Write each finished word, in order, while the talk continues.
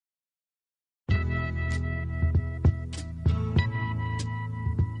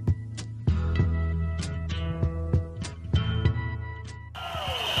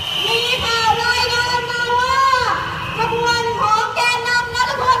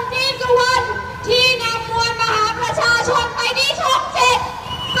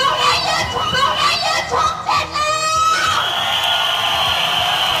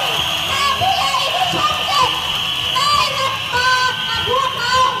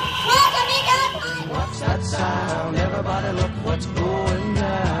Everybody look what's going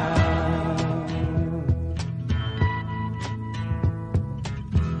down.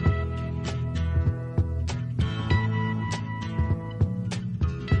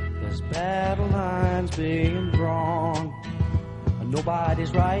 There's battle lines being drawn.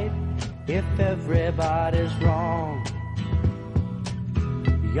 Nobody's right if everybody's wrong.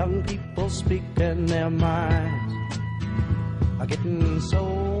 Young people speaking their minds are getting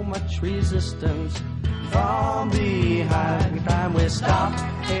so much resistance from behind. Every time we stop,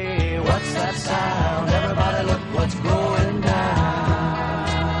 hey, what's that sound? Everybody look what's going down.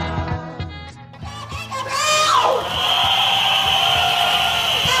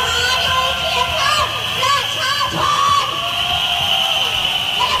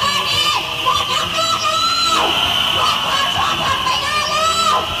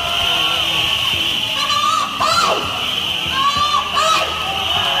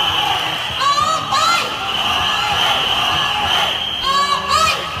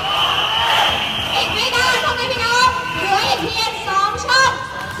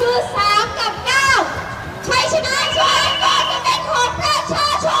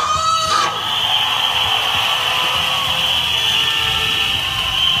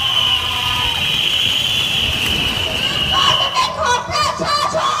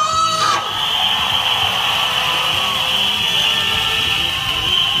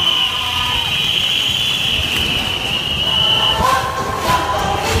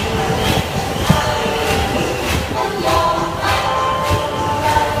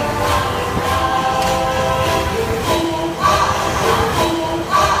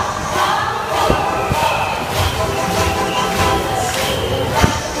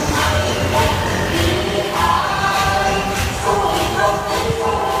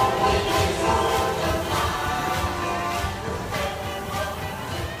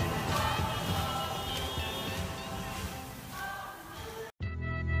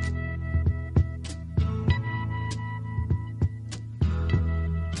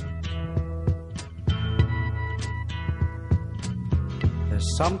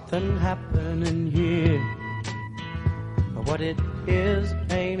 Something happening here, but what it is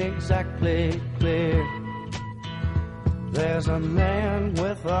ain't exactly clear. There's a man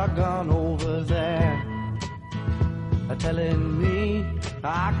with a gun over there, telling me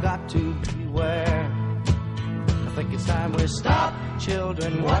I got to beware. I think it's time we stop,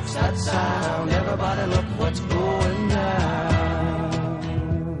 children, what's that sound? Everybody look what's going down.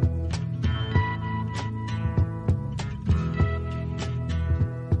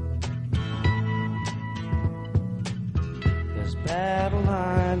 Battle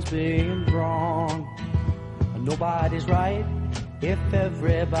lines being drawn. Nobody's right if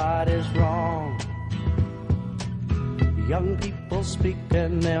everybody's wrong. Young people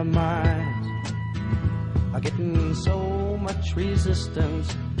speaking their minds are getting so much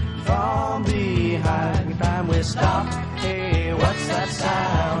resistance from behind. Every time we stop, hey, what's that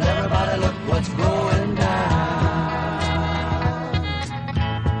sound? Everybody look what's going down.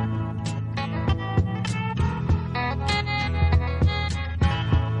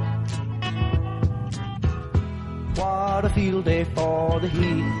 What a field day for the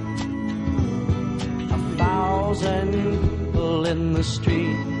heat. 1,000 people in the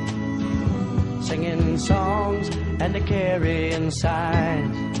street, singing songs and carrying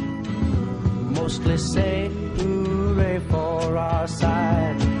signs, mostly say hooray for our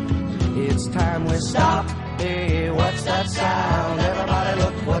side. It's time we stop, hey, what's that sound? Everybody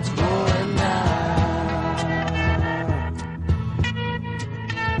look what's going down.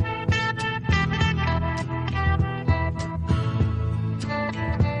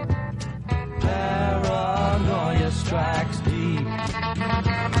 Strikes deep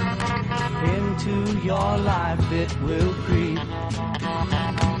into your life, it will creep.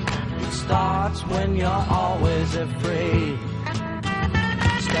 It starts when you're always afraid.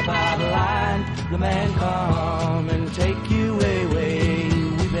 Step out of line, the man come and take you away.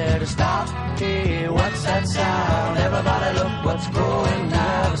 We better stop, hey, what's that sound? Everybody look what's going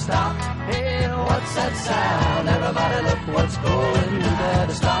down. Stop, hey, what's that sound? Everybody look what's going down. We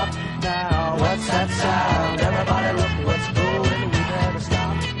better stop now, what's that sound? Everybody look what's